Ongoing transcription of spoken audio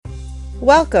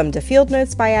Welcome to Field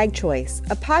Notes by Ag Choice,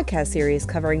 a podcast series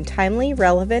covering timely,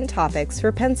 relevant topics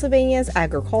for Pennsylvania's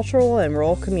agricultural and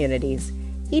rural communities.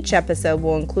 Each episode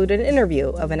will include an interview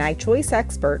of an Ag Choice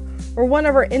expert or one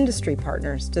of our industry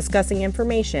partners discussing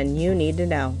information you need to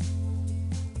know.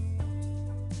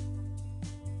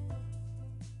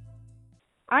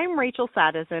 I'm Rachel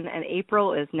Sadison, and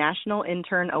April is National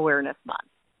Intern Awareness Month.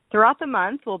 Throughout the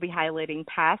month, we'll be highlighting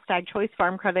past Ag Choice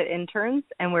Farm Credit interns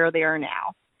and where they are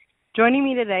now. Joining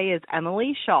me today is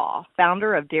Emily Shaw,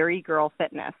 founder of Dairy Girl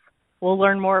Fitness. We'll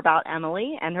learn more about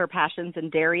Emily and her passions in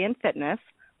dairy and fitness,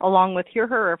 along with hear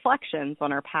her reflections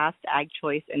on her past Ag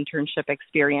Choice internship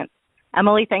experience.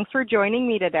 Emily, thanks for joining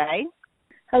me today.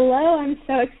 Hello, I'm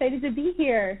so excited to be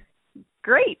here.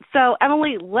 Great. So,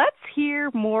 Emily, let's hear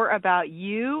more about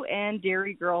you and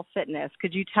Dairy Girl Fitness.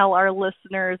 Could you tell our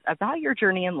listeners about your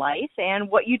journey in life and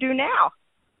what you do now?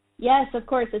 Yes, of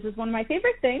course. This is one of my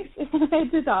favorite things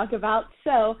to talk about.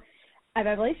 So, I'm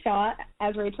Emily Shaw.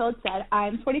 As Rachel had said,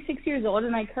 I'm 26 years old,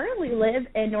 and I currently live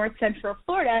in North Central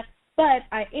Florida, but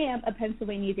I am a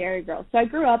Pennsylvania dairy girl. So I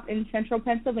grew up in Central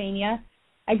Pennsylvania.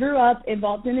 I grew up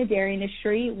involved in the dairy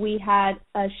industry. We had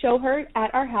a show herd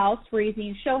at our house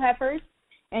raising show heifers,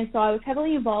 and so I was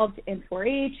heavily involved in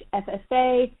 4-H,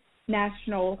 FFA,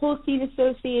 National Holstein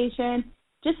Association,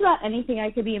 just about anything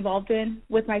I could be involved in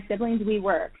with my siblings, we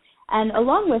were. And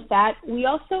along with that, we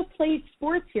also played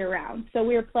sports year-round. So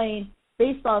we were playing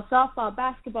baseball, softball,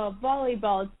 basketball,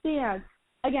 volleyball, dance.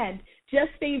 Again, just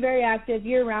staying very active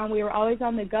year-round. We were always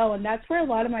on the go, and that's where a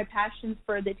lot of my passions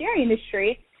for the dairy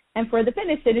industry and for the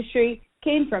fitness industry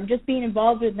came from, just being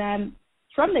involved with them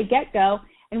from the get-go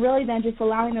and really then just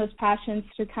allowing those passions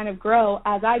to kind of grow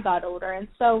as I got older. And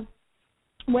so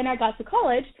when I got to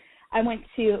college, I went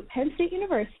to Penn State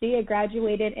University. I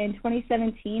graduated in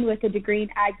 2017 with a degree in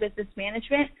Ag Business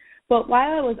Management. But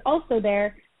while I was also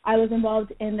there, I was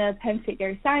involved in the Penn State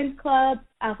Dairy Science Club,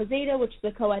 Alpha Zeta, which is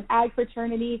the co-ed ag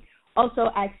fraternity,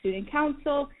 also Ag Student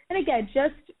Council, and again,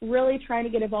 just really trying to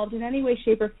get involved in any way,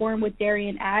 shape, or form with dairy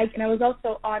and ag. And I was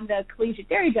also on the collegiate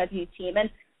dairy judging team. And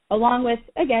along with,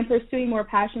 again, pursuing more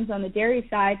passions on the dairy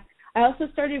side, I also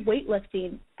started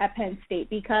weightlifting at Penn State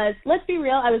because, let's be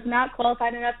real, I was not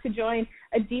qualified enough to join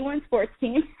a D1 sports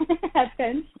team at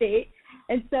Penn State.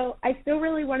 And so I still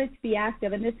really wanted to be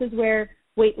active. And this is where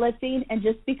weightlifting and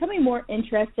just becoming more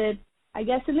interested, I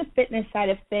guess, in the fitness side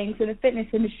of things and the fitness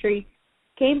industry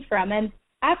came from. And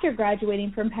after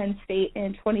graduating from Penn State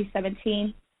in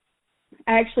 2017,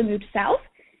 I actually moved south.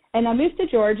 And I moved to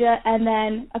Georgia, and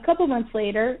then a couple months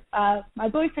later, my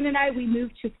boyfriend and I, we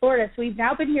moved to Florida. So we've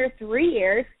now been here 3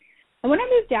 years. And when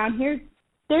I moved down here,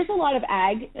 there's a lot of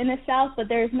ag in the South, but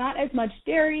there's not as much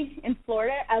dairy in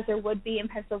Florida as there would be in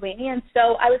Pennsylvania. And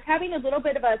so I was having a little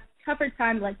bit of a tougher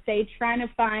time, let's say, trying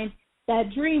to find that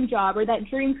dream job or that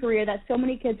dream career that so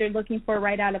many kids are looking for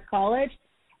right out of college.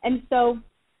 And so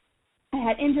I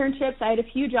had internships. I had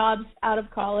a few jobs out of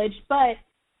college, but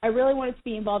I really wanted to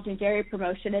be involved in dairy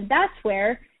promotion, and that's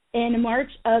where in March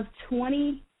of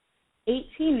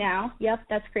 2018 now, yep,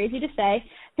 that's crazy to say,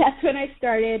 that's when I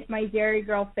started my Dairy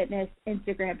Girl Fitness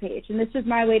Instagram page. And this was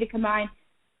my way to combine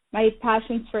my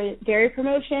passions for dairy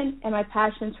promotion and my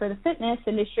passions for the fitness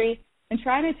industry and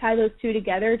trying to tie those two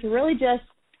together to really just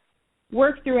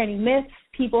work through any myths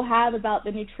people have about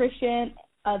the nutrition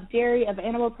of dairy, of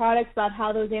animal products, about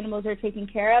how those animals are taken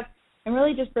care of, and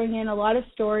really just bring in a lot of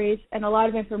stories and a lot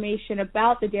of information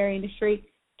about the dairy industry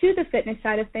to the fitness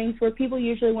side of things where people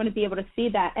usually want to be able to see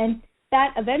that. And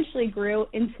that eventually grew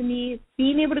into me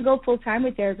being able to go full-time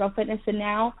with Dairy Girl Fitness. And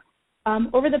now,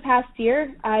 over the past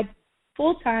year, I'm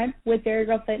full-time with Dairy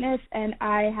Girl Fitness, and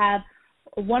I have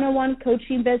a one-on-one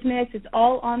coaching business. It's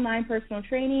all online personal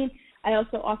training. I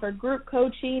also offer group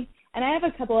coaching, and I have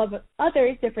a couple of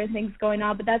other different things going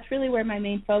on, but that's really where my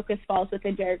main focus falls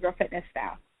within Dairy Girl Fitness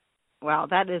now. Wow,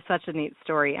 that is such a neat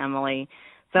story, Emily.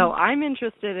 So I'm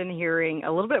interested in hearing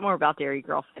a little bit more about Dairy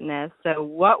Girl Fitness. So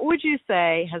what would you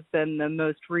say has been the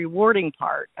most rewarding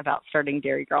part about starting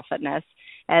Dairy Girl Fitness?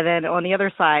 And then on the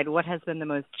other side, what has been the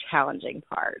most challenging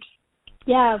part?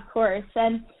 Yeah, of course.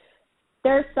 And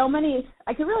there are so many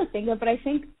I could really think of, but I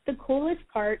think the coolest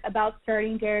part about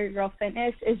starting Dairy Girl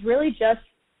Fitness is really just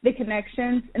the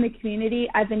connections and the community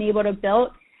I've been able to build.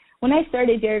 When I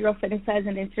started Dairy Girl Fitness as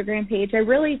an Instagram page, I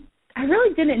really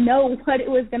didn't know what it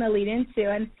was going to lead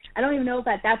into, and I don't even know if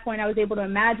at that point I was able to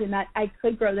imagine that I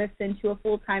could grow this into a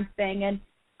full-time thing and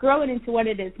grow it into what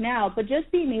it is now. But just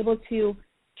being able to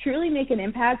truly make an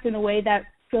impact in a way that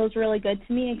feels really good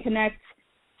to me and connect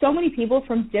so many people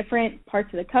from different parts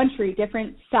of the country,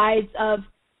 different sides of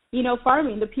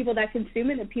farming, the people that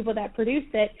consume it, the people that produce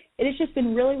it. It has just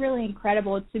been really, really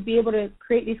incredible to be able to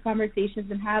create these conversations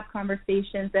and have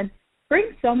conversations and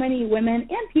bring so many women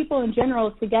and people in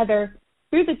general together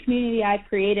through the community I've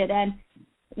created. And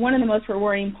one of the most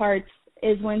rewarding parts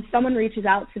is when someone reaches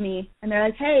out to me and they're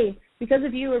like, hey, because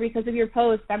of you or because of your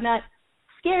post, I'm not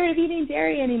scared of eating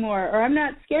dairy anymore, or I'm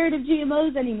not scared of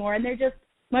GMOs anymore. And they're just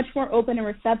much more open and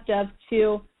receptive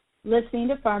to listening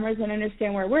to farmers and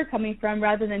understand where we're coming from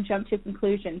rather than jump to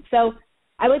conclusions. So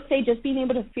I would say just being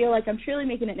able to feel like I'm truly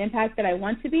making an impact that I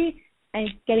want to be and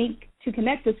getting to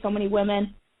connect with so many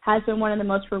women has been one of the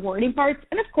most rewarding parts.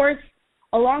 And of course,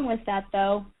 along with that,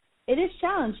 though, it is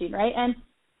challenging, right? And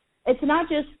it's not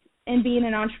just in being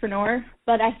an entrepreneur,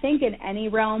 but I think in any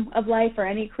realm of life or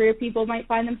any career people might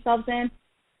find themselves in,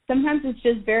 sometimes it's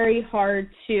just very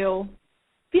hard to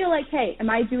feel like, hey,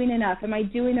 am I doing enough? Am I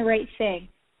doing the right thing?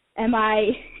 Am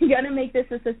I going to make this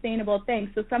a sustainable thing?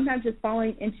 So sometimes just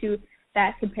falling into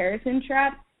that comparison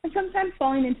trap and sometimes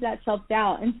falling into that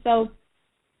self-doubt. And so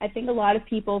I think a lot of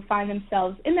people find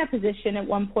themselves in that position at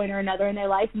one point or another in their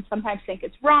life and sometimes think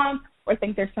it's wrong or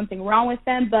think there's something wrong with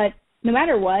them. But no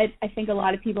matter what, I think a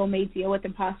lot of people may deal with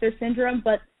imposter syndrome.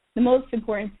 But the most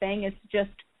important thing is to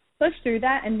just push through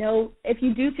that and know if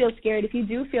you do feel scared, if you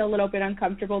do feel a little bit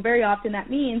uncomfortable, very often that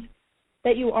means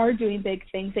that you are doing big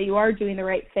things, that you are doing the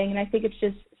right thing. And I think it's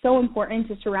just so important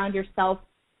to surround yourself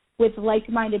with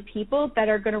like-minded people that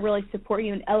are going to really support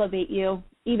you and elevate you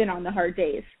even on the hard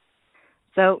days.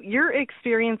 So your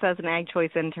experience as an Ag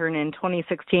Choice intern in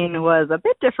 2016 was a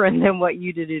bit different than what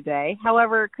you do today.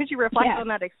 However, could you reflect on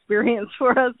that experience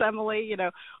for us, Emily?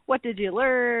 What did you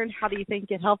learn? How do you think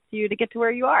it helped you to get to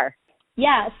where you are?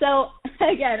 Yeah, so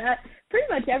again, pretty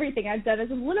much everything I've done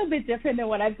is a little bit different than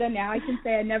what I've done now. I can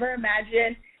say I never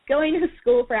imagined going to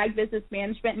school for ag business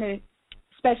management and a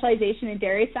specialization in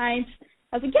dairy science.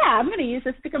 I was like, yeah, I'm going to use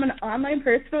this to become an online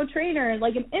personal trainer and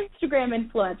like an Instagram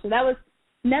influencer. That was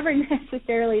never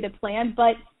necessarily the plan,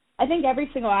 but I think every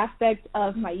single aspect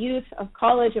of my youth, of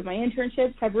college, of my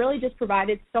internships have really just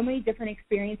provided so many different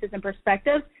experiences and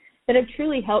perspectives that have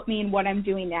truly helped me in what I'm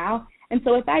doing now. And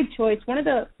so with Ag Choice, one of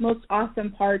the most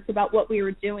awesome parts about what we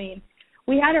were doing,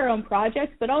 we had our own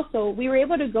projects, but also we were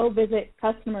able to go visit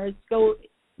customers, go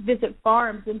visit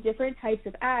farms and different types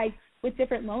of ag with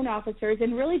different loan officers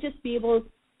and really just be able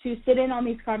to sit in on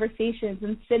these conversations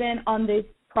and sit in on this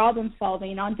problem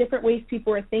solving, on different ways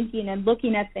people are thinking and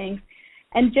looking at things.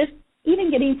 And just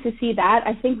even getting to see that,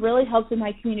 I think really helps with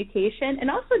my communication and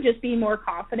also just being more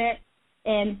confident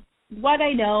in what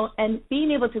I know and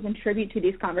being able to contribute to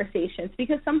these conversations,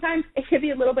 because sometimes it can be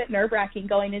a little bit nerve-wracking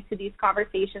going into these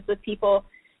conversations with people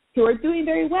who are doing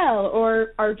very well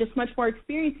or are just much more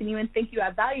experienced than you and think you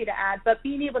have value to add. But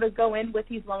being able to go in with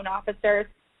these loan officers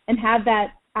and have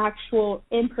that actual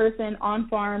in-person,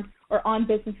 on-farm, or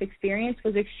on-business experience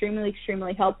was extremely,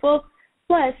 extremely helpful.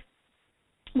 Plus,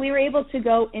 we were able to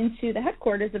go into the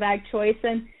headquarters of Ag Choice,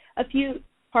 and a few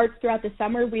parts throughout the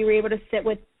summer, we were able to sit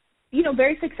with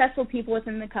very successful people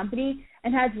within the company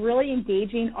and had really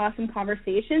engaging, awesome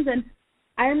conversations. And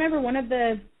I remember one of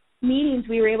the meetings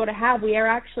we were able to have, we are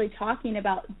actually talking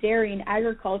about dairy and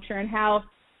agriculture and how,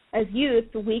 as youth,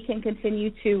 we can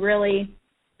continue to really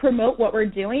promote what we're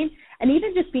doing. And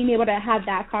even just being able to have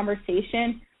that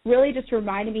conversation really just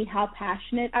reminded me how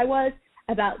passionate I was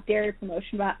about dairy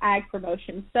promotion, about ag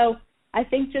promotion. So I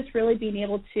think just really being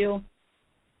able to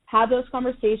have those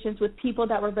conversations with people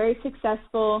that were very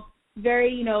successful,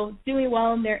 very, doing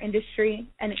well in their industry,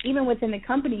 and even within the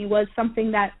company was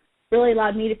something that really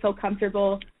allowed me to feel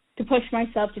comfortable to push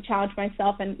myself, to challenge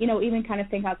myself, and, even kind of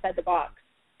think outside the box.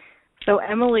 So,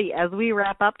 Emily, as we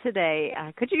wrap up today,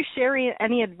 could you share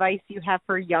any advice you have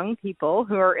for young people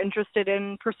who are interested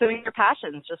in pursuing their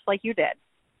passions just like you did?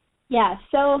 Yeah,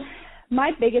 so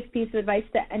my biggest piece of advice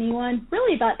to anyone,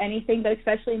 really about anything, but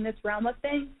especially in this realm of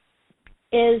things,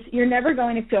 is you're never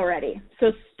going to feel ready. So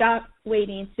stop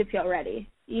waiting to feel ready.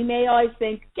 You may always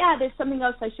think, yeah, there's something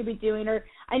else I should be doing, or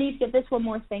I need to get this one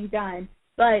more thing done.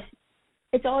 But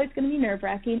it's always going to be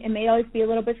nerve-wracking. It may always be a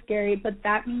little bit scary, but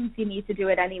that means you need to do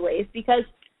it anyways, because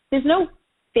there's no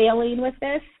failing with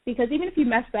this, because even if you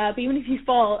mess up, even if you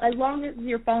fall, as long as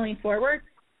you're falling forward,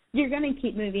 you're going to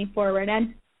keep moving forward.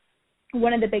 And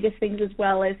one of the biggest things as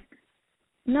well is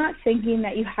not thinking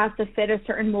that you have to fit a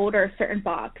certain mold or a certain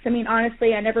box. I mean,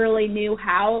 honestly, I never really knew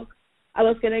how I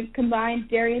was going to combine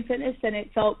dairy and fitness, and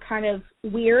it felt kind of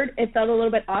weird. It felt a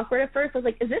little bit awkward at first. I was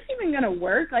like, is this even going to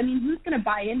work? I mean, who's going to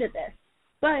buy into this?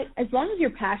 But as long as you're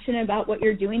passionate about what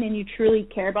you're doing and you truly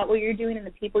care about what you're doing and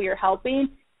the people you're helping,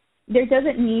 there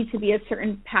doesn't need to be a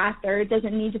certain path, or it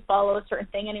doesn't need to follow a certain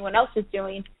thing anyone else is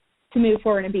doing. to move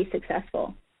forward and be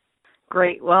successful.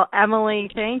 Great. Well, Emily,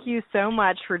 thank you so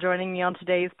much for joining me on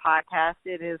today's podcast.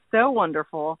 It is so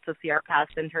wonderful to see our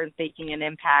past interns making an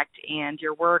impact, and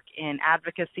your work in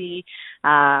advocacy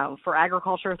for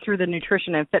agriculture through the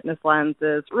nutrition and fitness lens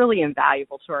is really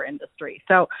invaluable to our industry.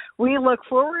 So we look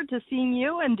forward to seeing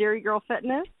you and Dairy Girl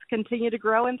Fitness continue to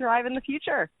grow and thrive in the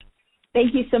future.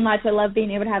 Thank you so much. I love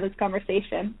being able to have this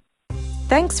conversation.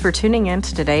 Thanks for tuning in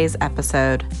to today's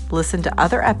episode. Listen to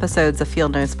other episodes of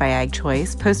Field Notes by Ag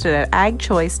Choice posted at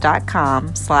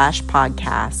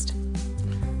agchoice.com/podcast.